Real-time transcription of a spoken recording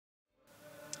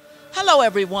Hello,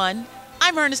 everyone.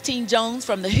 I'm Ernestine Jones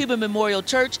from the Huber Memorial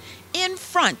Church in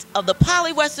front of the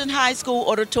Poly Western High School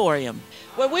auditorium,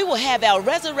 where we will have our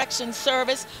resurrection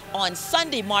service on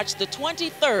Sunday, March the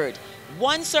 23rd,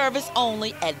 one service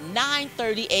only at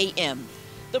 9:30 a.m.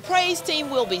 The praise team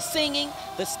will be singing,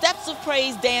 the Steps of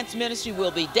Praise Dance Ministry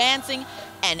will be dancing,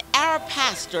 and our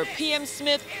pastor, P.M.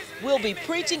 Smith, will be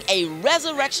preaching a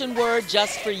resurrection word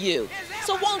just for you.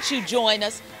 So won't you join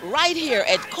us right here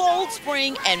at Cold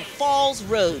Spring and Falls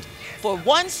Road for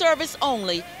one service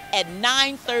only at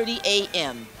 9:30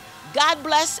 a.m. God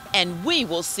bless, and we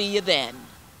will see you then.